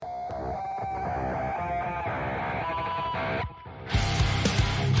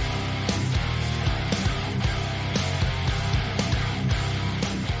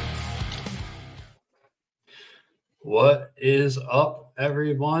is up,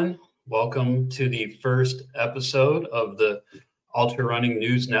 everyone? Welcome to the first episode of the Ultra Running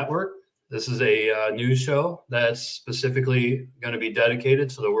News Network. This is a news show that's specifically going to be dedicated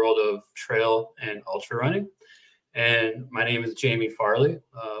to the world of trail and ultra running. And my name is Jamie Farley.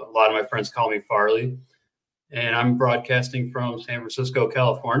 A lot of my friends call me Farley. And I'm broadcasting from San Francisco,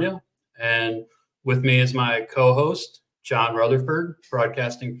 California. And with me is my co-host, John Rutherford,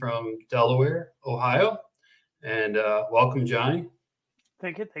 broadcasting from Delaware, Ohio. And welcome, Johnny.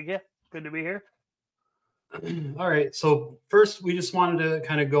 Thank you. Good to be here. All right. So first, we just wanted to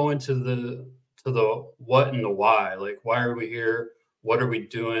kind of go into the what and the why. Like, why are we here? What are we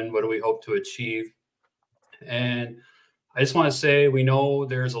doing? What do we hope to achieve? And I just want to say, we know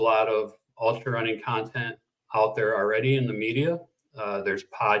there's a lot of ultra running content out there already in the media. There's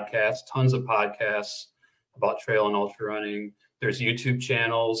podcasts, tons of podcasts about trail and ultra running. There's YouTube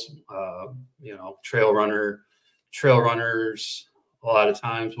channels, trail runners a lot of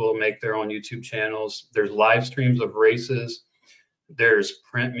times will make their own YouTube channels. There's live streams of races. There's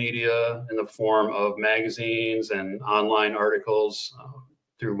print media in the form of magazines and online articles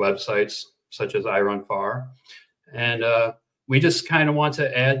through websites such as iRunFar. And we just kind of want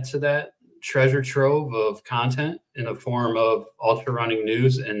to add to that treasure trove of content in the form of ultra running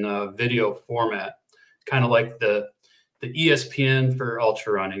news in video format, kind of like the ESPN for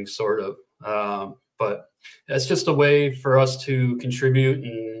ultra running, sort of. But that's just a way for us to contribute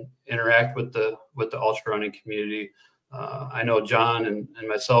and interact with the ultra running community. I know John and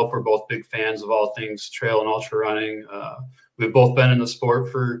myself are both big fans of all things trail and ultra running. We've both been in the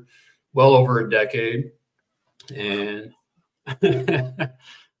sport for well over a decade, and a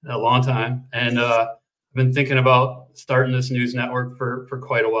long time. And I've been thinking about starting this news network for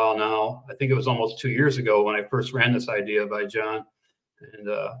quite a while now. I think it was almost 2 years ago when I first ran this idea by John. And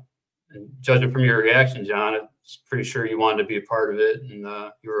judging from your reaction, John, I'm pretty sure you wanted to be a part of it, and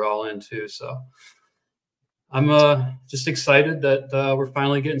you were all in too. So I'm just excited that we're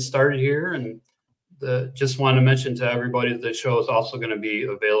finally getting started here. And just want to mention to everybody that the show is also going to be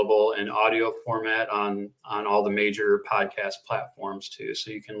available in audio format on all the major podcast platforms too.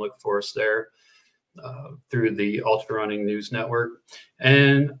 So you can look for us there through the Ultra Running News Network.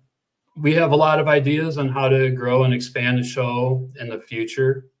 And we have a lot of ideas on how to grow and expand the show in the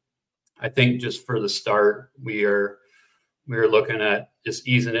future. I think just for the start, we are looking at just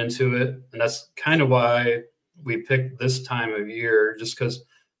easing into it. And that's kind of why we picked this time of year, just because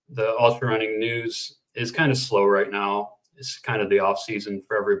the ultra running news is kind of slow right now. It's kind of the off season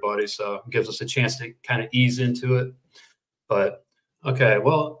for everybody. So it gives us a chance to kind of ease into it. But okay,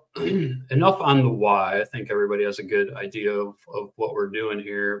 well, enough on the why. I think everybody has a good idea of what we're doing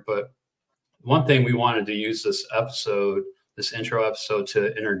here. But one thing we wanted to use this intro episode,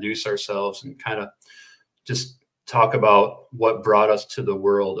 to introduce ourselves and kind of just talk about what brought us to the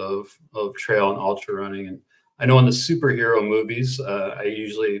world of trail and ultra running. And I know in the superhero movies, I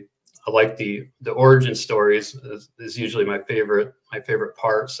like the origin stories is usually my favorite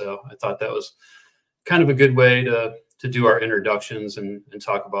part. So I thought that was kind of a good way to do our introductions and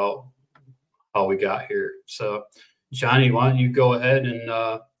talk about how we got here. So Johnny, why don't you go ahead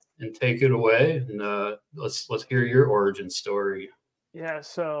and take it away, and let's hear your origin story. Yeah.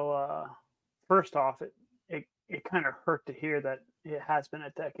 So first off, it kind of hurt to hear that it has been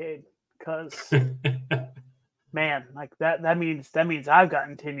a decade, because man, like that means I've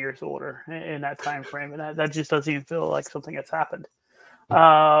gotten 10 years older in that time frame, and that just doesn't even feel like something that's happened.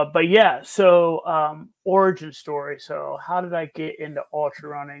 But yeah, so origin story. So how did I get into ultra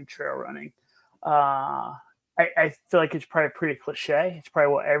running, trail running? I feel like it's probably pretty cliche. It's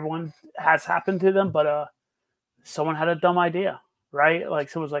probably what everyone has happened to them, but someone had a dumb idea, right? Like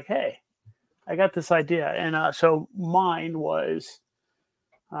someone's like, "Hey, I got this idea," and so mine was.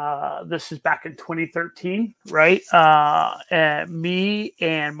 This is back in 2013, right? And me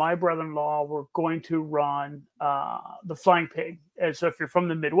and my brother-in-law were going to run the Flying Pig. And so if you're from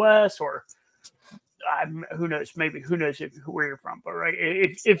the Midwest, or who knows where you're from, but right,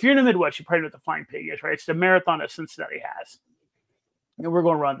 if you're in the Midwest, you probably know what the Flying Pig is, right? It's the marathon that Cincinnati has, and we're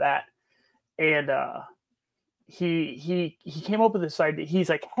going to run that. And he came up with this idea. He's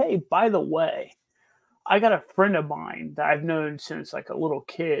like, "Hey, by the way, I got a friend of mine that I've known since like a little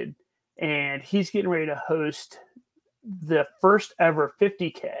kid, and he's getting ready to host the first ever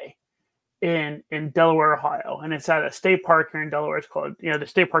 50K in Delaware, Ohio, and it's at a state park here in Delaware. It's called, the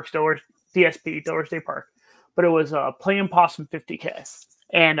state park's Delaware DSP, Delaware State Park, but it was Playing Possum 50K,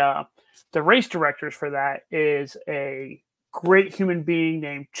 and the race directors for that is a great human being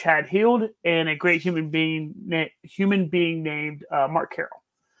named Chad Heald and a great human being named Mark Carroll.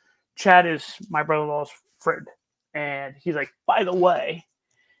 Chad is my brother-in-law's friend, And he's like, by the way,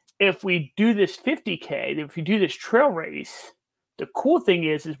 if we do this 50K, if we do this trail race, the cool thing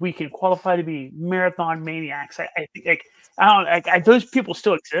is we can qualify to be marathon maniacs. I think like I don't like those people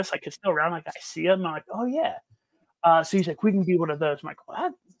still exist. Like it's still around. Like I see them. I'm like, oh yeah. So he's like, we can be one of those. I'm like,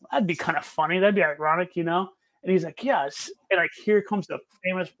 well, that'd be kind of funny. That'd be ironic, you know? And he's like, yes. And like, here comes the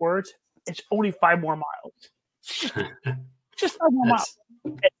famous words. It's only 5 more miles. Just 5 more miles.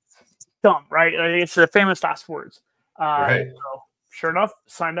 It's dumb, right? It's the famous last words. Right. So sure enough,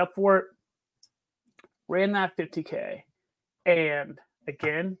 signed up for it. Ran that 50K. And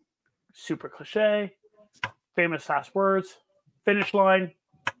again, super cliche, famous last words, finish line,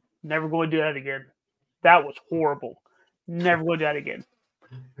 never going to do that again. That was horrible. Never going to do that again.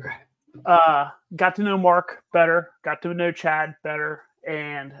 Got to know Mark better, got to know Chad better.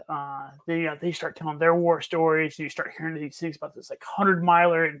 And then they start telling their war stories. And you start hearing these things about this like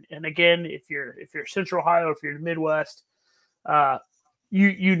 100-miler. And again, if you're Central Ohio, if you're the Midwest,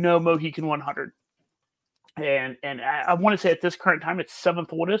 you know Mohican 100. And I want to say at this current time, it's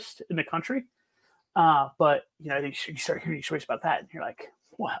 7th oldest in the country. But you start hearing stories about that, and you're like,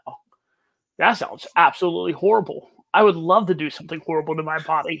 wow, that sounds absolutely horrible. I would love to do something horrible to my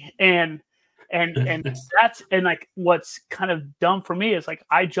body. And that's like what's kind of dumb for me is like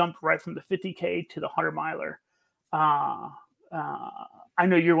I jumped right from the 50K to the 100-miler. I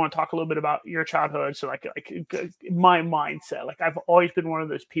know you want to talk a little bit about your childhood. So like my mindset, like I've always been one of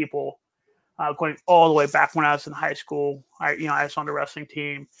those people. Going all the way back when I was in high school, I was on the wrestling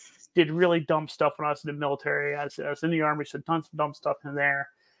team, did really dumb stuff when I was in the military. I was in the Army, so done some dumb stuff in there.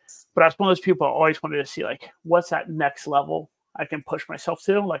 But I was one of those people I always wanted to see, like, what's that next level I can push myself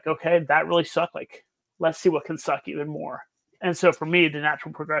to? Like, okay, that really sucked. Like, let's see what can suck even more. And so for me, the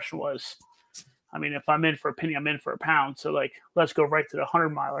natural progression was, I mean, if I'm in for a penny, I'm in for a pound. So, like, let's go right to the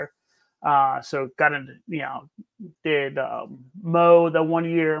 100-miler. So got into, did Mo the 1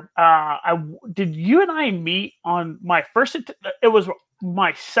 year. Did you and I meet on my first? It was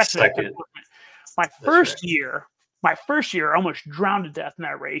my second. My first year, I almost drowned to death in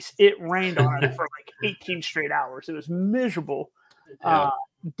that race. It rained on us for like 18 straight hours. It was miserable.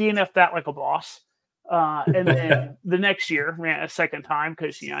 DNF that like a boss. And then the next year ran a second time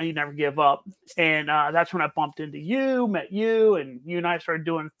because you never give up. And that's when I bumped into you, met you, and you and I started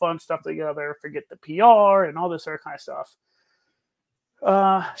doing fun stuff together, forget the PR and all this other kind of stuff.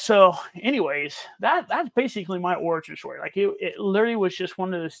 So anyways, that's basically my origin story. Like it literally was just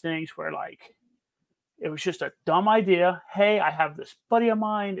one of those things where like it was just a dumb idea. Hey, I have this buddy of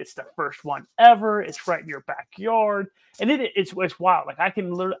mine. It's the first one ever. It's right in your backyard. And it's wild. Like I've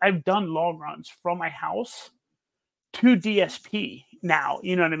done long runs from my house to DSP now.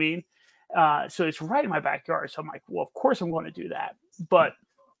 You know what I mean? So it's right in my backyard. So I'm like, well, of course I'm going to do that. But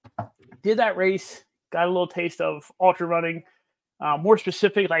did that race, got a little taste of ultra running. More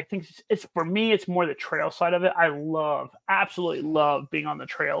specific, I think it's for me, it's more the trail side of it. I absolutely love being on the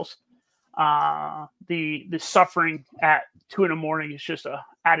trails. The suffering at 2 a.m. is just a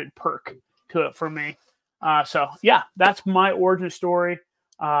added perk to it for me. So yeah, that's my origin story.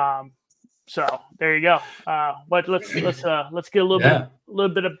 So there you go. But let's get a little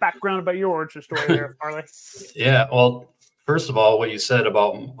bit of background about your origin story there, Farley. Yeah. Well, first of all, what you said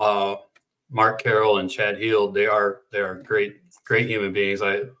about Mark Carroll and Chad Heald, they are great human beings.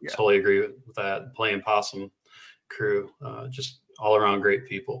 I totally agree with that. Playing Possum crew, just all around great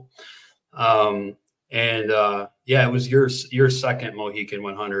people. It was your second Mohican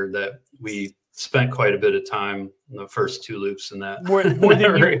 100 that we spent quite a bit of time in the first 2 loops in that.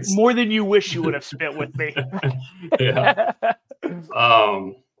 More than you wish you would have spent with me. Yeah.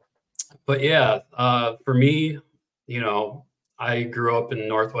 But yeah, for me, I grew up in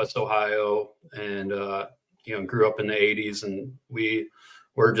Northwest Ohio and, grew up in the 80s, and we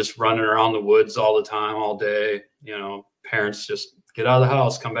were just running around the woods all the time, all day. Parents just get out of the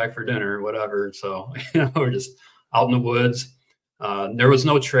house, come back for dinner, whatever. So, we're just out in the woods. There was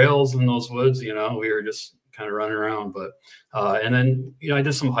no trails in those woods, we were just kind of running around. But, and then, I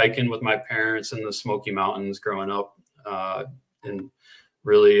did some hiking with my parents in the Smoky Mountains growing up, and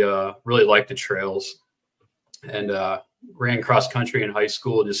really liked the trails, and ran cross country in high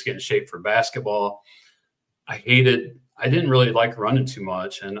school, just getting in shape for basketball. I didn't really like running too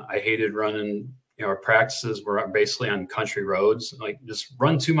much, and I hated running. Our practices were basically on country roads, like just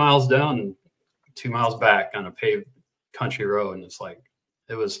run 2 miles down and 2 miles back on a paved country road. And it's like,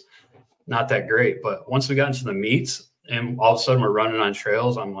 it was not that great. But once we got into the meets and all of a sudden we're running on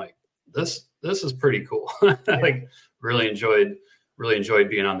trails, I'm like, this is pretty cool. Like really enjoyed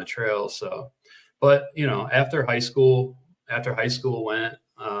being on the trails. So, but after high school went,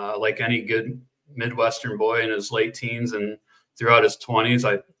 like any good Midwestern boy in his late teens, and throughout his 20s,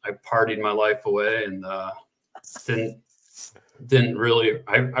 I partied my life away and didn't really.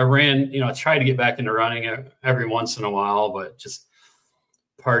 I ran, I tried to get back into running every once in a while, but just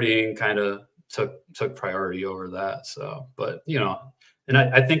partying kind of took priority over that. So, but and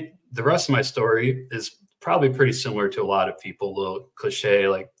I think the rest of my story is probably pretty similar to a lot of people. A little cliche,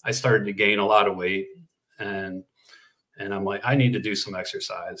 like I started to gain a lot of weight, and I'm like, I need to do some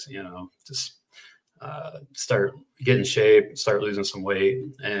exercise, just start getting shape, start losing some weight.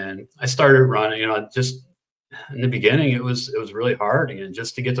 And I started running, just in the beginning, it was really hard, and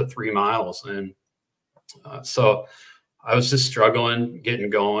just to get to 3 miles. And so I was just struggling, getting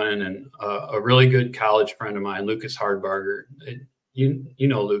going. And a really good college friend of mine, Lucas Hardbarger, you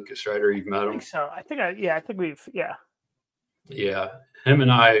know Lucas, right? Or you've met him? I think so. I think we've. Yeah. Him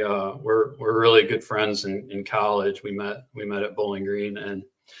and I were really good friends in college. We met at Bowling Green, and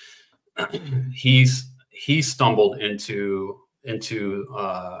he stumbled into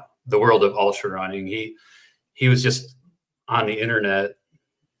the world of ultra running. He was just on the internet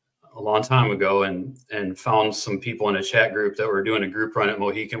a long time ago and found some people in a chat group that were doing a group run at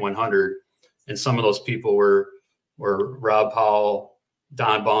Mohican 100, and some of those people were Rob Powell,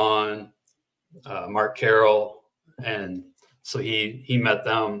 Don Bond, Mark Carroll, and so he met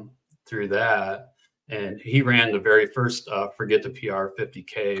them through that, and he ran the very first Forget the PR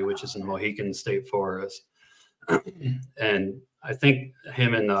 50K, which is in the Mohican State Forest. And I think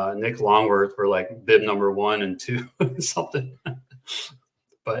him and Nick Longworth were like bib number 1 and 2, something.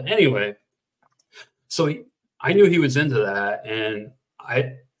 But anyway, so I knew he was into that, and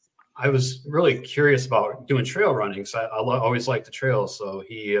I was really curious about doing trail running. So I always liked the trail. So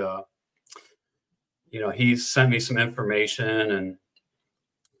he sent me some information,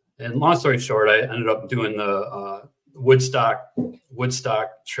 and long story short, I ended up doing the Woodstock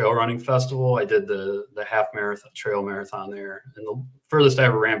Trail Running Festival. I did the half marathon, trail marathon there, and the furthest I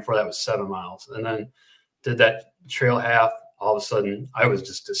ever ran before that was 7 miles. And then did that trail half. All of a sudden, I was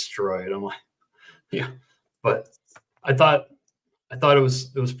just destroyed. I'm like, yeah, but I thought it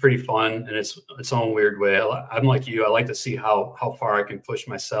was pretty fun in its own weird way. I'm like you. I like to see how far I can push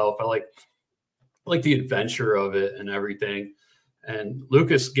myself. I like the adventure of it and everything. And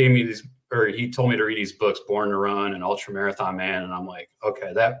Lucas gave me he told me to read these books, Born to Run and Ultra Marathon Man. And I'm like,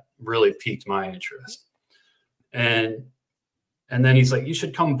 okay, that really piqued my interest. And then he's like, you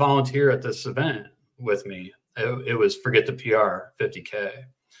should come volunteer at this event with me. It was Forget the PR 50K.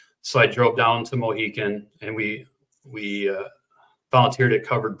 So I drove down to Mohican, and we volunteered at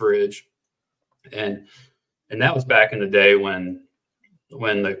Covered Bridge. And that was back in the day when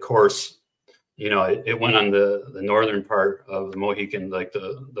the course, it went on the northern part of the Mohican, like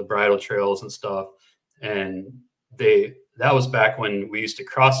the bridle trails and stuff. And that was back when we used to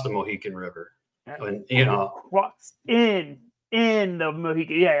cross the Mohican River. And, in the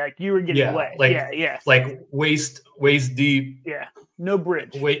Mohican, like you were getting away. Like waist deep. Yeah. No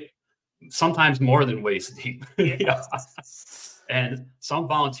bridge. Sometimes more than waist deep. Yeah. And so I'm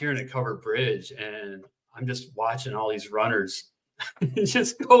volunteering at Covered Bridge, and I'm just watching all these runners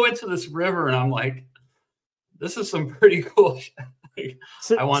just go into this river, and I'm like, this is some pretty cool shit.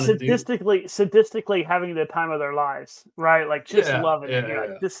 I want to sadistically having the time of their lives, right? Like just loving it.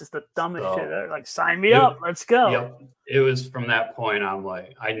 Like, this is the dumbest shit. Like, sign me up. Let's go. Yep. It was from that point. I'm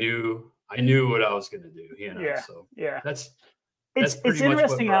like, I knew what I was going to do. So that's it's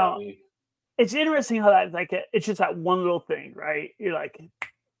interesting how that, like, it's just that one little thing, right? You're like,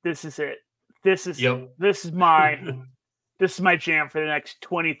 this is it. This is my jam for the next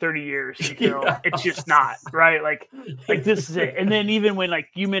 20, 30 years until it's just not, right? Like this is it. And then even when, like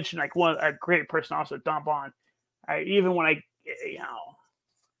you mentioned, like a great person also, Don Bond, even when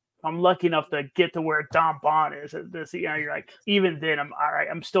I'm lucky enough to get to where Don Bond is at this, you're like, even then I'm all right.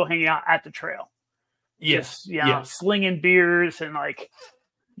 I'm still hanging out at the trail. Yes. Slinging beers and like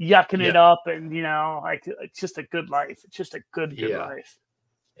yucking it up. And, like, it's just a good life. It's just a good life.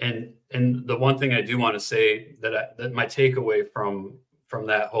 And the one thing I do want to say that my takeaway from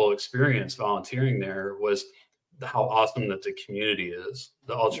that whole experience volunteering there was how awesome that the community is,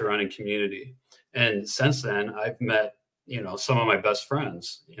 the ultra running community. And since then, I've met, some of my best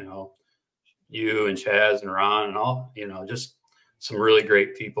friends, you and Chaz and Ron and all, just some really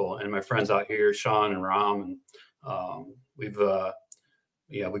great people. And my friends out here, Sean and Ram, and we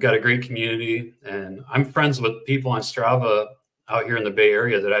got a great community. And I'm friends with people on Strava out here in the Bay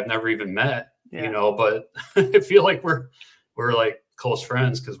Area that I've never even met, but I feel like we're like close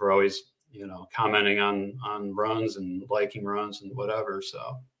friends because we're always, commenting on runs and liking runs and whatever.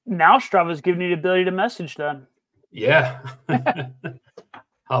 So now Strava's giving you the ability to message them. Yeah.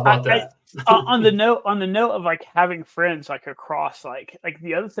 How about that? On the note of like having friends like across like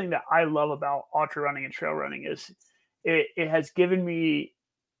the other thing that I love about ultra running and trail running is it has given me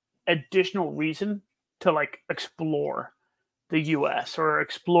additional reason to like explore the US or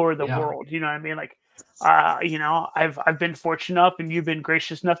explore the world. You know what I mean? Like, I've been fortunate enough and you've been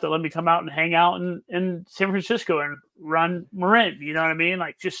gracious enough to let me come out and hang out in San Francisco and run Marin. You know what I mean?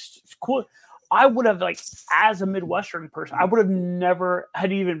 Like, just it's cool. I would have like, as a Midwestern person, I would have never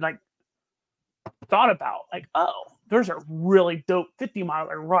had even like thought about like, oh, there's a really dope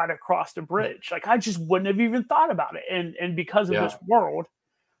 50-miler right across the bridge. Like, I just wouldn't have even thought about it. And because of this world,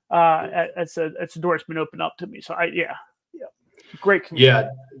 it's a door that's been opened up to me. So great community. Yeah,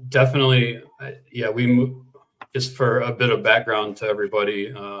 definitely. We moved, just for a bit of background to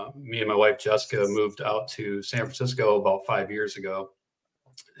everybody. Me and my wife Jessica moved out to San Francisco about 5 years ago,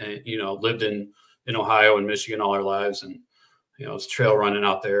 and lived in Ohio and Michigan all our lives, and was trail running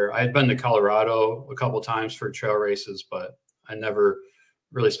out there. I had been to Colorado a couple of times for trail races, but I never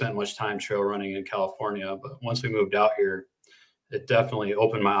really spent much time trail running in California. But once we moved out here, it definitely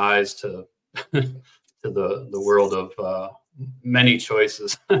opened my eyes to to the world of many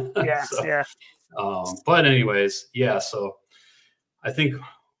choices. But anyways, so I think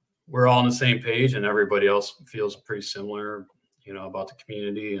we're all on the same page, and everybody else feels pretty similar, about the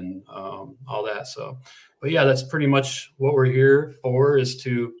community and all that. So, but that's pretty much what we're here for, is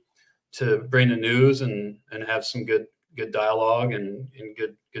to bring the news and have some good dialogue and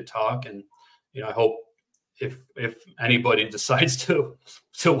good talk. And I hope if anybody decides to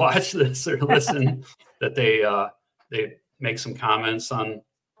watch this or listen, that they make some comments on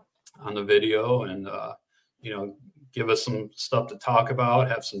the video and give us some stuff to talk about,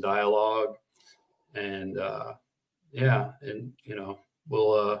 have some dialogue, and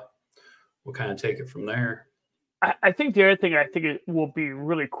we'll kind of take it from there. I think the other thing I think it will be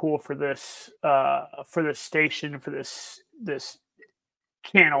really cool for this station, for this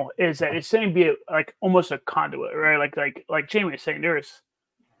channel, is that it's going to be like almost a conduit, right? Like Jamie was saying, there's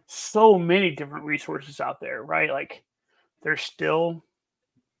so many different resources out there, right? Like, there's still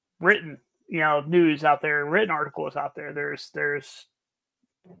written, news out there, written articles out there. There's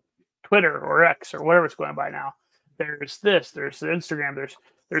Twitter or X or whatever it's going by now. There's this, there's Instagram,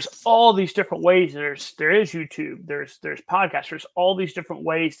 there's all these different ways. There is YouTube, there's podcasts, there's all these different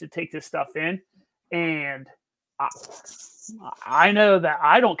ways to take this stuff in. And I know that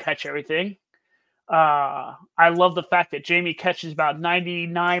I don't catch everything. I love the fact that Jamie catches about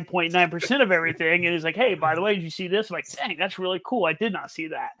 99.9% of everything and is like, hey, by the way, did you see this? I'm like, dang, that's really cool. I did not see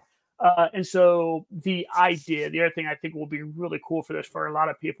that. And so the other thing I think will be really cool for this for a lot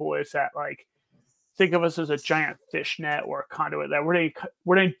of people is that, like, think of us as a giant fish net or a conduit that we're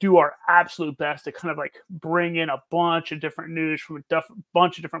going to do our absolute best to kind of like bring in a bunch of different news from a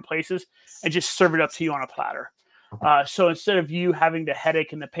bunch of different places and just serve it up to you on a platter. So instead of you having the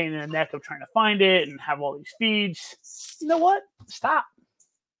headache and the pain in the neck of trying to find it and have all these feeds, you know what? Stop.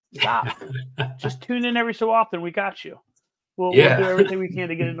 Just tune in every so often. We got you. We'll do everything we can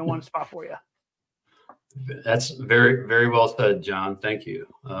to get into one spot for you. That's very, very well said, John. Thank you.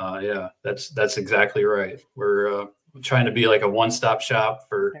 That's exactly right. We're trying to be like a one-stop shop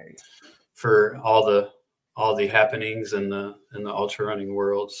for all the happenings in the ultra running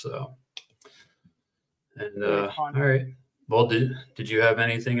world. So, and all right. Well, did you have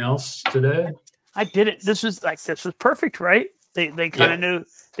anything else today? I didn't. This was perfect, right? They kind of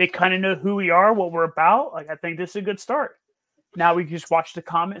know who we are, what we're about. Like, I think this is a good start. Now we can just watch the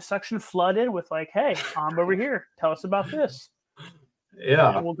comment section flood in with like, hey, I'm over here. Tell us about this.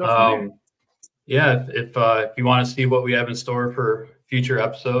 Yeah. And we'll go from there. If you want to see what we have in store for future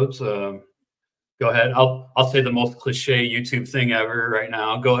episodes, go ahead. I'll say the most cliche YouTube thing ever right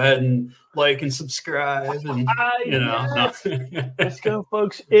now. Go ahead and like and subscribe, and No. Let's go,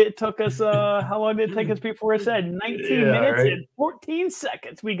 folks. It took us how long did it take us before it said 19 minutes and 14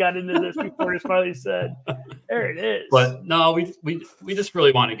 seconds? We got into this before it finally said. There it is. But no, we just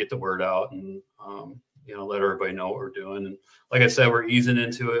really want to get the word out and let everybody know what we're doing. And like I said, we're easing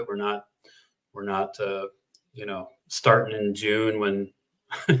into it. We're not starting in June when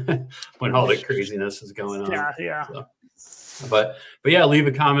all the craziness is going on. Yeah. So, but leave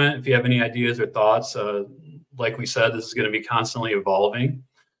a comment if you have any ideas or thoughts. Like we said, this is going to be constantly evolving.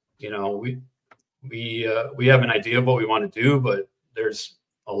 We have an idea of what we want to do, but there's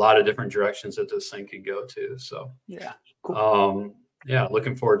a lot of different directions that this thing could go to. So cool.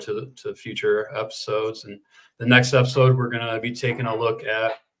 Looking forward to future episodes. And the next episode, we're going to be taking a look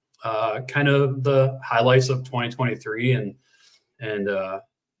at kind of the highlights of 2023 and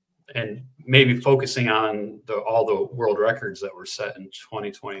and maybe focusing on all the world records that were set in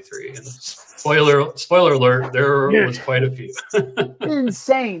 2023. And spoiler alert, there was quite a few.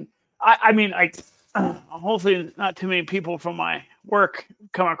 Insane. I mean, hopefully not too many people from my work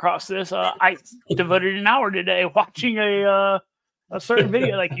come across this. I devoted an hour today watching a certain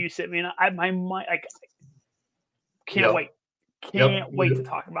video like you sent me, and my mind, I can't wait. Can't wait to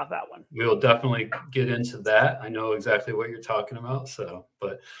talk about that one. We will definitely get into that. I know exactly what you're talking about. So,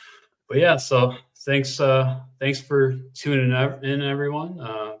 but yeah. So thanks for tuning in, everyone.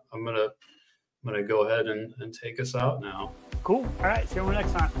 I'm gonna go ahead and take us out now. Cool. All right. See you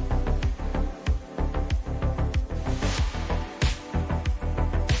next time.